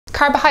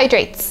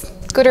Carbohydrates,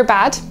 good or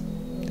bad?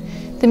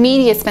 The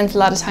media spends a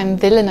lot of time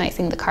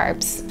villainizing the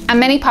carbs, and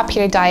many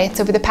popular diets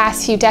over the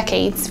past few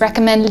decades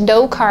recommend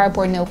low carb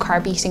or no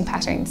carb eating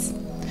patterns.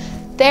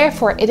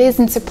 Therefore, it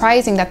isn't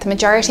surprising that the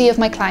majority of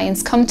my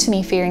clients come to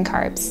me fearing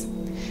carbs.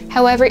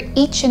 However,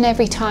 each and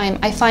every time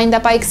I find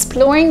that by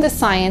exploring the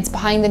science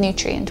behind the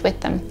nutrient with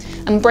them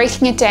and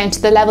breaking it down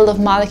to the level of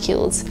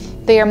molecules,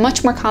 they are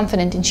much more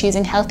confident in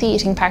choosing healthy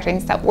eating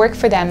patterns that work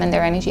for them and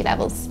their energy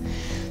levels.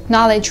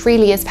 Knowledge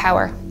really is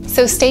power.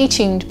 So stay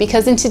tuned,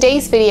 because in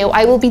today's video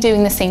I will be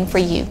doing the same for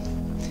you.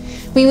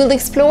 We will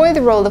explore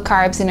the role of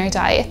carbs in our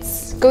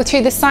diets, go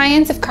through the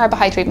science of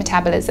carbohydrate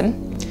metabolism,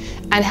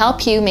 and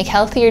help you make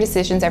healthier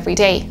decisions every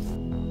day.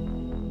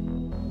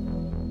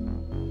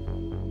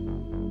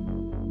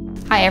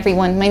 Hi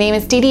everyone, my name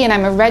is Didi and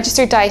I'm a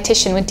registered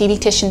dietitian with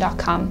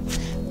Didititian.com.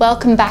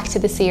 Welcome back to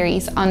the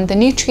series on the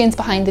nutrients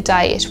behind the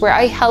diet, where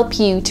I help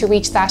you to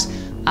reach that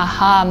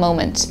aha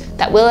moment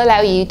that will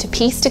allow you to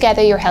piece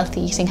together your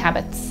healthy eating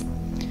habits.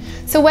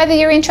 So whether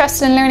you're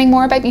interested in learning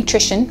more about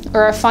nutrition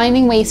or are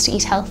finding ways to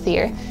eat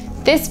healthier,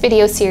 this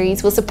video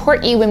series will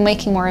support you in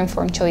making more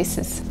informed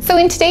choices. So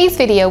in today's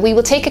video, we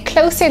will take a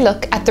closer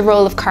look at the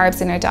role of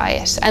carbs in our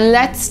diet, and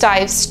let's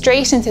dive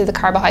straight into the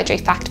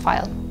carbohydrate fact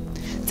file.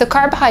 So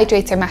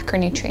carbohydrates are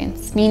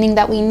macronutrients, meaning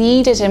that we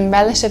need it in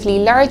relatively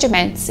large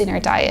amounts in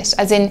our diet,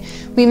 as in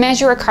we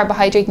measure our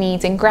carbohydrate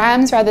needs in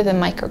grams rather than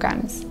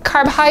micrograms.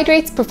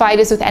 Carbohydrates provide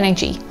us with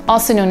energy,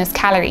 also known as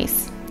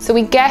calories. So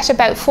we get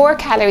about 4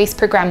 calories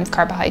per gram of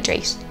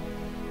carbohydrate.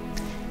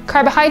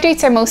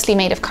 Carbohydrates are mostly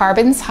made of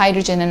carbons,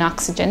 hydrogen and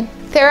oxygen.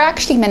 There are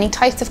actually many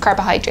types of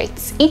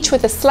carbohydrates, each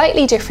with a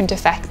slightly different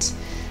effect.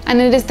 And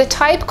it is the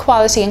type,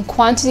 quality and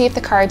quantity of the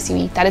carbs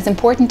you eat that is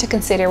important to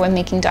consider when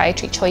making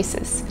dietary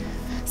choices.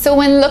 So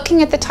when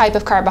looking at the type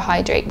of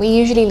carbohydrate, we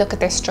usually look at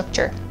their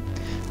structure.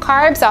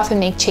 Carbs often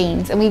make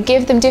chains, and we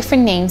give them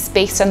different names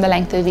based on the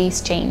length of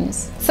these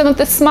chains. Some of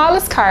the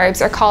smallest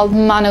carbs are called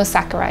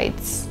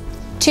monosaccharides.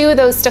 2 of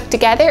those stuck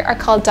together are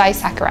called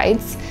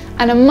disaccharides,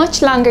 and a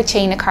much longer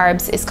chain of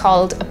carbs is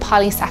called a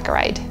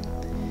polysaccharide.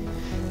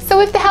 So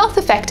if the health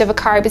effect of a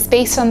carb is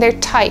based on their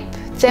type,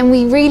 then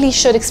we really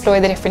should explore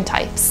the different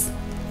types.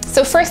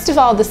 So first of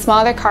all, the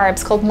smaller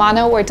carbs called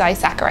mono or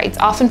disaccharides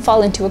often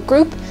fall into a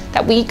group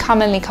that we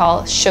commonly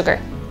call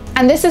sugar.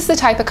 And this is the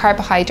type of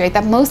carbohydrate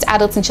that most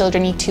adults and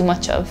children eat too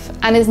much of,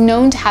 and is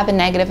known to have a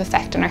negative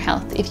effect on our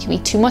health if you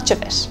eat too much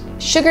of it.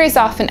 Sugar is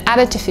often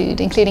added to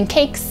food, including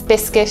cakes,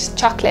 biscuit,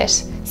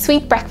 chocolate,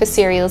 sweet breakfast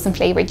cereals and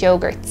flavoured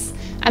yogurts.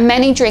 And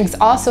many drinks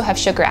also have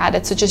sugar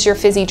added, such as your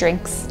fizzy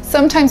drinks.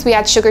 Sometimes we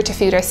add sugar to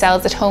food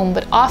ourselves at home,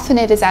 but often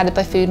it is added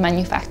by food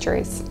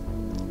manufacturers.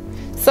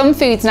 Some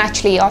foods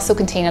naturally also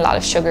contain a lot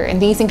of sugar,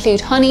 and these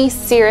include honey,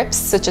 syrups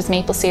such as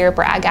maple syrup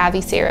or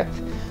agave syrup,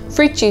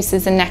 fruit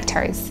juices and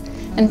nectars.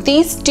 And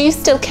these do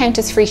still count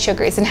as free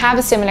sugars and have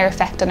a similar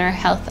effect on our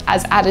health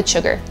as added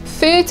sugar.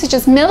 Foods such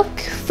as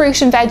milk,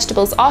 fruit and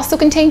vegetables also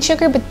contain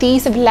sugar, but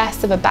these have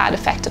less of a bad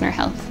effect on our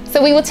health.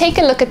 So we will take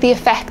a look at the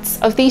effects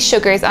of these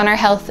sugars on our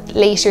health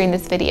later in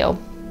this video.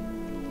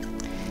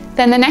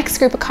 Then the next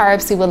group of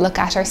carbs we will look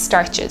at are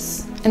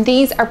starches. And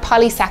these are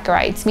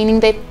polysaccharides, meaning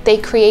that they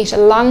create a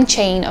long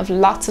chain of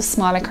lots of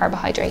smaller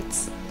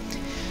carbohydrates.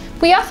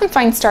 We often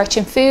find starch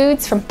in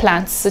foods from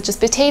plants such as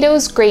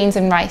potatoes, grains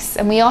and rice,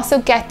 and we also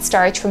get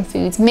starch from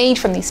foods made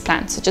from these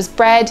plants such as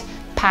bread,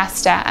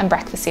 pasta and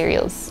breakfast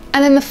cereals.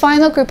 And then the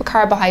final group of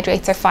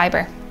carbohydrates are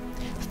fibre.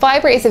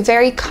 Fibre is a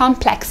very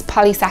complex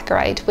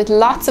polysaccharide with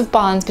lots of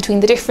bonds between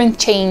the different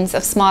chains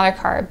of smaller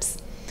carbs.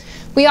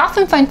 We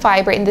often find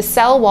fibre in the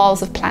cell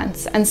walls of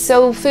plants, and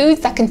so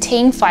foods that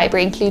contain fibre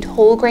include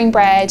whole grain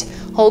bread,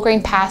 whole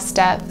grain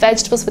pasta,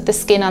 vegetables with the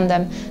skin on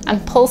them,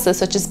 and pulses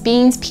such as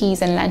beans,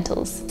 peas and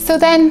lentils. So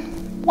then,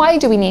 why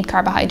do we need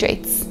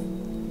carbohydrates?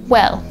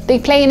 Well, they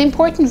play an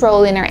important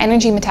role in our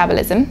energy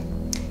metabolism,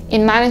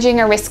 in managing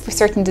our risk for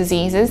certain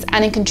diseases,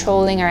 and in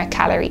controlling our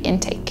calorie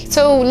intake.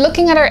 So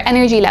looking at our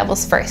energy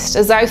levels first,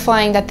 as I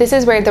find that this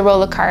is where the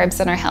role of carbs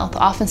in our health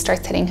often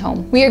starts hitting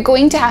home. We are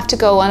going to have to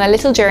go on a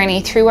little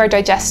journey through our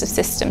digestive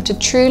system to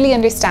truly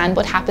understand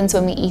what happens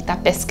when we eat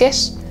that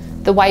biscuit,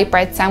 the white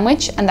bread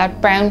sandwich, and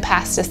that brown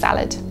pasta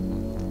salad.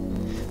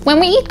 When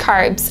we eat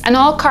carbs, and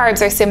all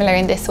carbs are similar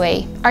in this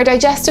way, our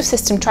digestive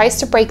system tries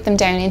to break them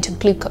down into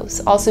glucose,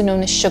 also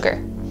known as sugar,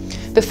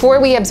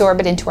 before we absorb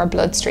it into our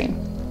bloodstream.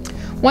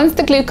 Once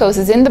the glucose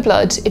is in the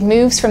blood, it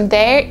moves from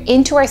there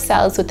into our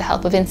cells with the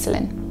help of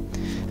insulin.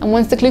 And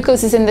once the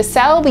glucose is in the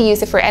cell, we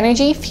use it for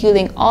energy,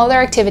 fueling all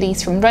our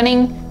activities from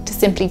running to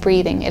simply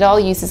breathing. It all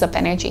uses up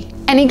energy.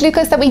 Any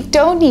glucose that we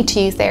don't need to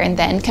use there and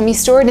then can be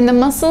stored in the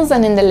muscles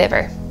and in the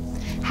liver.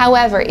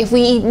 However, if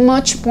we eat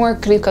much more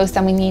glucose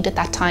than we need at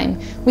that time,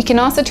 we can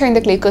also turn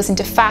the glucose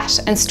into fat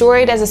and store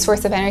it as a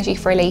source of energy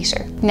for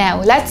later.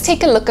 Now, let's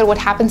take a look at what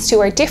happens to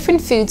our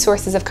different food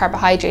sources of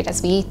carbohydrate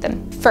as we eat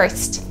them.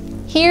 First,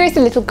 here is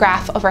a little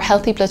graph of our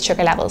healthy blood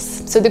sugar levels.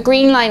 So the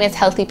green line is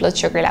healthy blood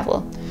sugar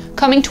level.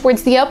 Coming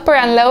towards the upper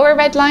and lower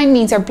red line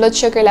means our blood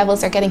sugar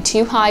levels are getting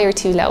too high or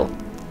too low.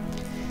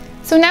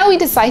 So now we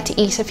decide to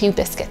eat a few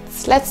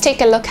biscuits. Let's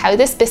take a look how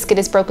this biscuit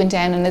is broken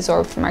down and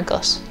absorbed from our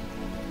gut.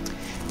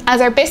 As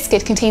our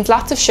biscuit contains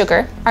lots of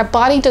sugar, our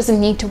body doesn't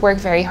need to work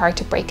very hard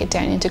to break it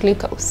down into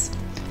glucose.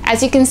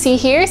 As you can see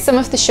here, some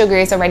of the sugar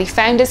is already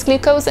found as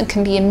glucose and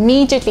can be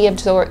immediately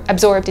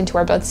absorbed into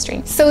our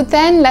bloodstream. So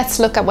then let's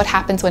look at what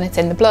happens when it's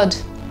in the blood.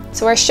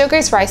 So our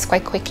sugars rise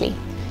quite quickly.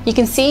 You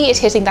can see it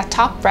hitting that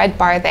top red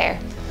bar there.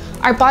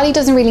 Our body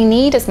doesn't really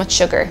need as much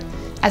sugar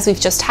as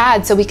we've just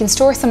had, so we can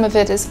store some of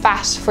it as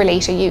fat for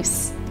later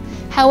use.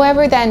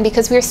 However then,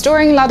 because we're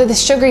storing a lot of the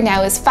sugar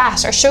now as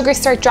fat, our sugars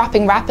start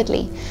dropping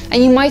rapidly,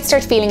 and you might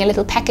start feeling a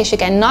little peckish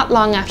again not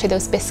long after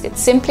those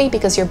biscuits, simply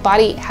because your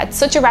body had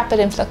such a rapid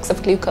influx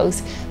of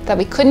glucose that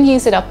we couldn't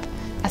use it up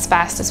as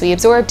fast as we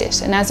absorbed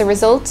it, and as a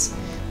result,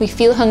 we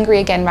feel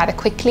hungry again rather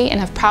quickly and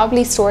have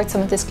probably stored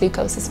some of this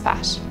glucose as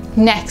fat.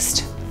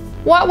 Next,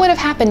 what would have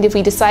happened if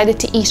we decided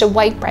to eat a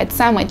white bread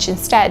sandwich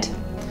instead?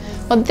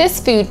 Well, this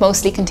food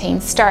mostly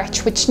contains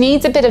starch, which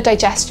needs a bit of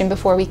digestion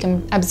before we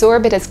can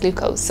absorb it as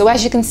glucose. So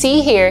as you can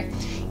see here,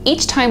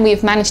 each time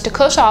we've managed to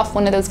cut off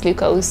one of those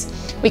glucose,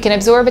 we can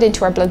absorb it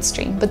into our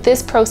bloodstream, but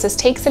this process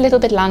takes a little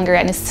bit longer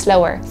and is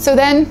slower. So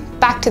then,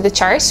 back to the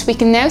chart, we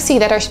can now see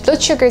that our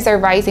blood sugars are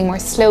rising more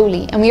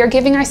slowly and we are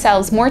giving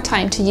ourselves more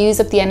time to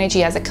use up the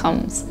energy as it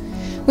comes.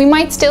 We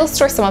might still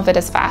store some of it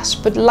as fat,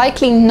 but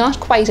likely not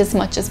quite as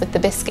much as with the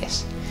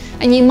biscuit.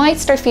 And you might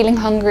start feeling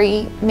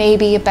hungry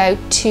maybe about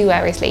 2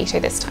 hours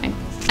later this time.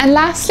 And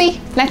lastly,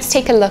 let's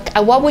take a look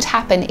at what would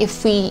happen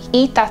if we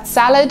eat that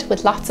salad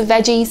with lots of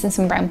veggies and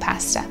some brown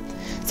pasta.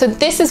 So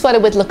this is what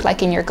it would look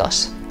like in your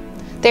gut.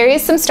 There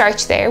is some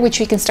starch there, which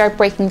we can start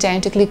breaking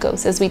down to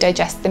glucose as we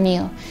digest the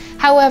meal.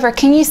 However,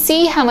 can you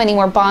see how many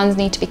more bonds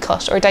need to be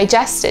cut or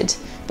digested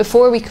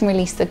before we can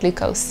release the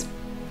glucose?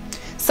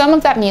 Some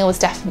of that meal was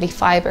definitely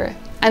fibre,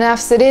 and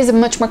as it is a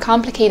much more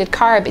complicated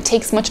carb, it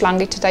takes much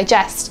longer to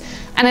digest,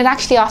 and it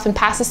actually often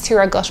passes through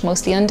our gut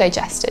mostly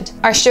undigested.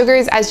 Our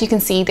sugars, as you can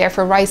see,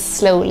 therefore rise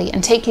slowly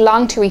and take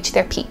long to reach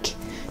their peak.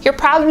 You're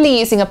probably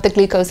using up the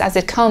glucose as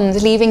it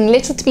comes, leaving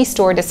little to be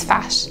stored as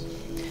fat.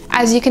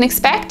 As you can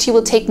expect, you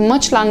will take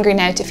much longer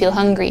now to feel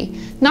hungry,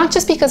 not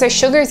just because our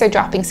sugars are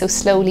dropping so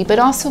slowly, but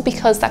also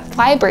because that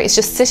fibre is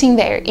just sitting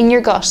there in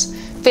your gut,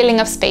 filling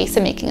up space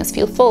and making us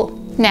feel full.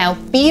 Now,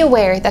 be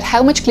aware that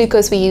how much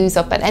glucose we use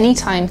up at any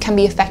time can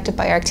be affected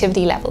by our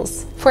activity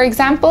levels. For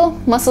example,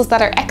 muscles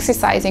that are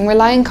exercising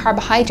rely on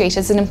carbohydrate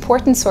as an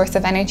important source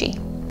of energy.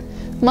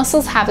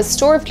 Muscles have a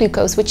store of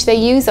glucose which they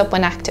use up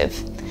when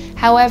active.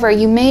 However,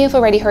 you may have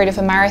already heard of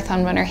a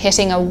marathon runner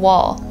hitting a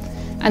wall,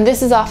 and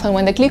this is often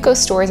when the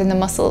glucose stores in the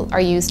muscle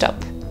are used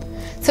up.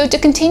 So to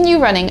continue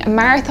running, a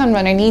marathon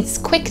runner needs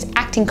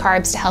quick-acting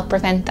carbs to help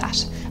prevent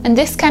that. And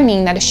this can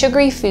mean that a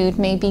sugary food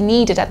may be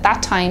needed at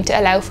that time to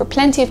allow for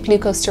plenty of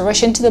glucose to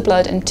rush into the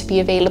blood and to be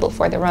available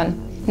for the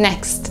run.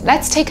 Next,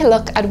 let's take a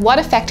look at what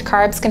effect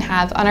carbs can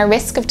have on our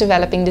risk of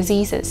developing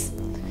diseases.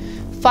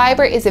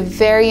 Fibre is a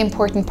very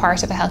important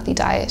part of a healthy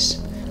diet,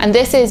 and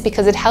this is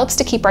because it helps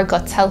to keep our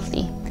guts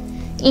healthy.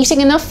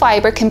 Eating enough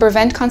fibre can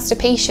prevent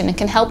constipation and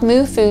can help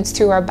move foods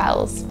through our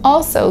bowels.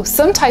 Also,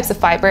 some types of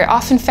fibre,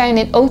 often found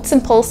in oats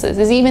and pulses,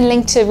 is even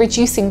linked to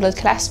reducing blood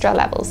cholesterol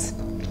levels.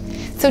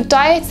 So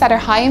diets that are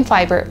high in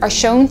fibre are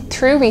shown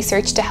through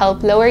research to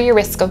help lower your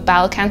risk of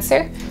bowel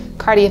cancer,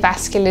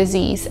 cardiovascular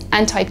disease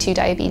and type 2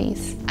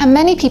 diabetes. And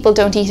many people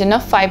don't eat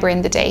enough fibre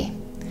in the day.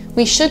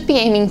 We should be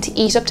aiming to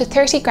eat up to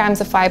 30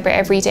 grams of fibre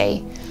every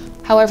day.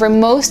 However,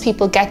 most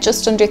people get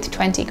just under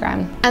 20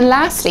 grams. And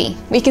lastly,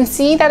 we can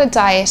see that a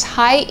diet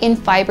high in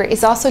fibre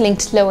is also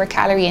linked to lower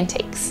calorie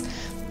intakes.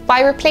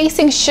 By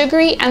replacing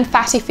sugary and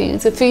fatty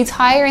foods with foods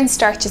higher in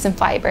starches and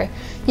fibre,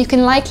 you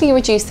can likely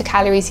reduce the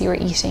calories you are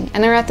eating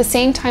and are at the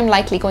same time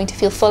likely going to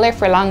feel fuller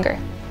for longer.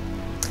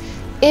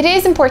 It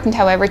is important,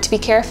 however, to be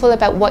careful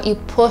about what you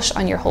put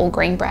on your whole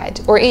grain bread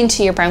or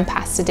into your brown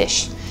pasta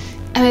dish.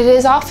 And it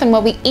is often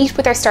what we eat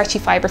with our starchy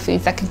fibre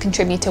foods that can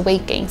contribute to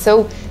weight gain.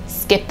 So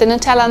skip the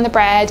Nutella on the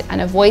bread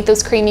and avoid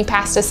those creamy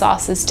pasta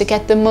sauces to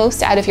get the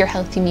most out of your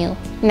healthy meal.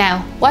 Now,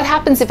 what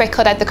happens if I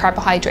cut out the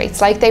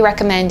carbohydrates like they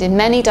recommend in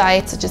many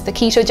diets such as the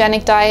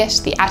ketogenic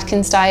diet, the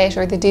Atkins diet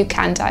or the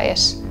Dukan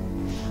diet?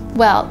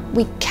 Well,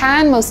 we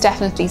can most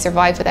definitely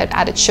survive without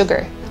added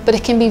sugar, but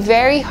it can be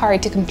very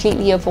hard to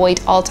completely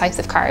avoid all types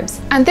of carbs.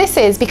 And this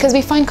is because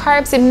we find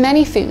carbs in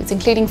many foods,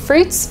 including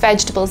fruits,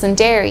 vegetables and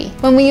dairy.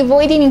 When we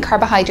avoid eating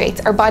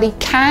carbohydrates, our body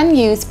can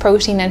use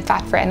protein and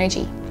fat for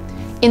energy.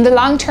 In the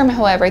long term,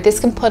 however, this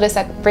can put us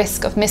at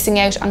risk of missing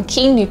out on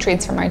key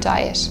nutrients from our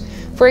diet.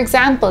 For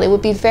example, it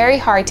would be very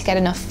hard to get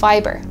enough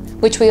fibre,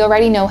 which we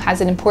already know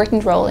has an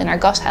important role in our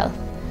gut health.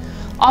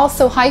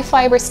 Also, high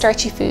fibre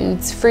starchy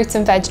foods, fruits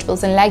and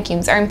vegetables and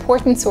legumes are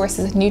important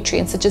sources of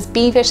nutrients such as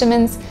B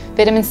vitamins,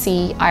 vitamin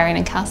C, iron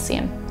and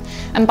calcium.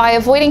 And by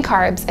avoiding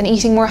carbs and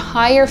eating more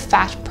higher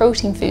fat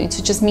protein foods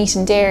such as meat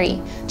and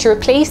dairy to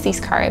replace these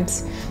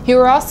carbs, you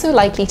are also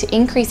likely to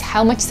increase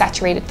how much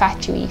saturated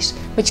fat you eat,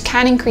 which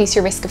can increase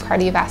your risk of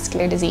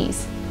cardiovascular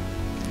disease.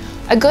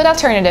 A good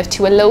alternative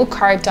to a low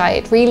carb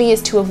diet really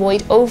is to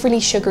avoid overly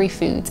sugary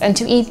foods and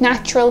to eat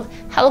natural,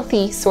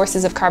 healthy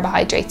sources of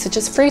carbohydrates such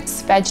as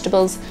fruits,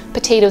 vegetables,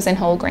 potatoes and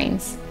whole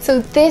grains. So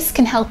this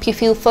can help you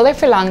feel fuller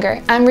for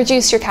longer and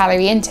reduce your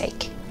calorie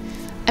intake.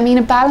 I mean,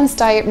 a balanced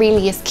diet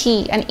really is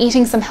key, and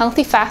eating some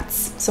healthy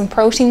fats, some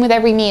protein with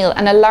every meal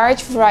and a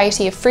large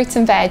variety of fruits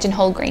and veg and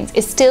whole grains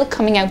is still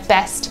coming out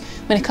best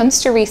when it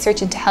comes to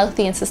research into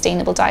healthy and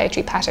sustainable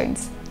dietary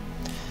patterns.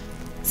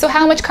 So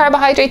how much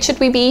carbohydrate should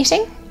we be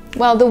eating?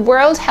 Well, the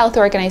World Health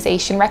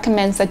Organization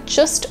recommends that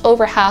just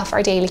over half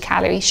our daily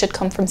calories should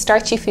come from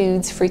starchy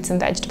foods, fruits and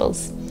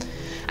vegetables.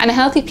 And a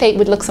healthy plate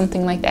would look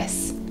something like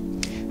this: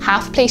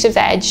 half a plate of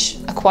veg,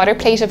 a quarter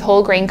plate of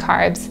whole grain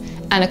carbs,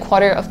 and a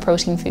quarter of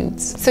protein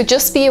foods. So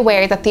just be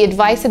aware that the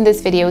advice in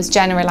this video is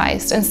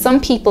generalized, and some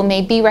people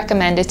may be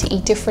recommended to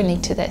eat differently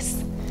to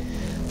this.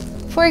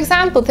 For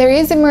example, there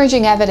is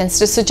emerging evidence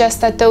to suggest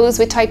that those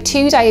with type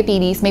 2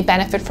 diabetes may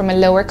benefit from a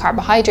lower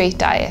carbohydrate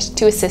diet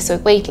to assist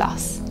with weight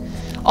loss,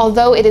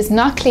 although it is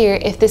not clear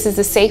if this is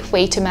a safe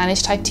way to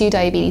manage type 2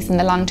 diabetes in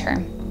the long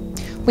term.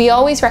 We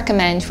always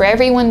recommend for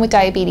everyone with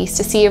diabetes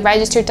to see a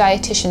registered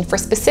dietitian for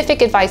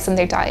specific advice on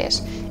their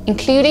diet,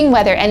 including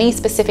whether any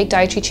specific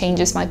dietary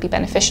changes might be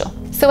beneficial.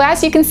 So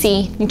as you can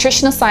see,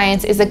 nutritional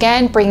science is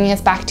again bringing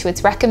us back to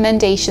its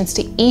recommendations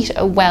to eat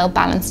a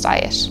well-balanced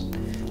diet.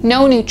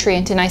 No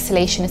nutrient in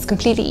isolation is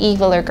completely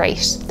evil or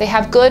great. They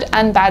have good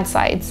and bad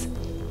sides.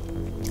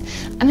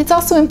 And it's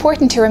also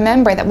important to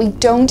remember that we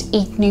don't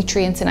eat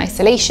nutrients in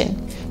isolation.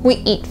 We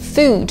eat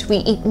food, we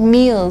eat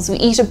meals, we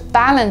eat a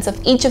balance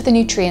of each of the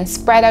nutrients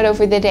spread out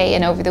over the day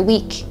and over the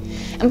week.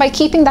 And by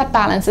keeping that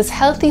balance as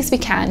healthy as we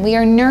can, we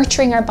are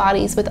nurturing our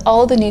bodies with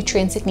all the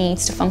nutrients it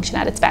needs to function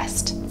at its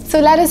best. So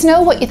let us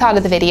know what you thought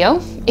of the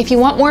video. If you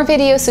want more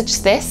videos such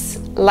as this,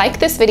 like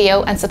this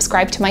video and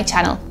subscribe to my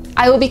channel.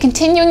 I will be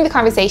continuing the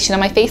conversation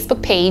on my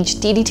Facebook page,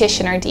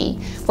 Didititian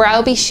RD, where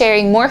I'll be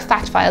sharing more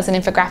fact files and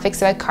infographics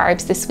about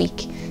carbs this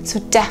week. So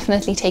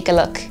definitely take a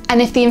look.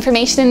 And if the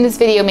information in this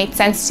video made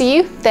sense to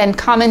you, then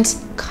comment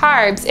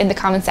carbs in the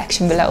comment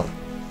section below.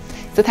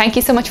 So thank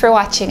you so much for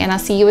watching, and I'll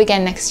see you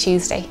again next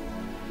Tuesday.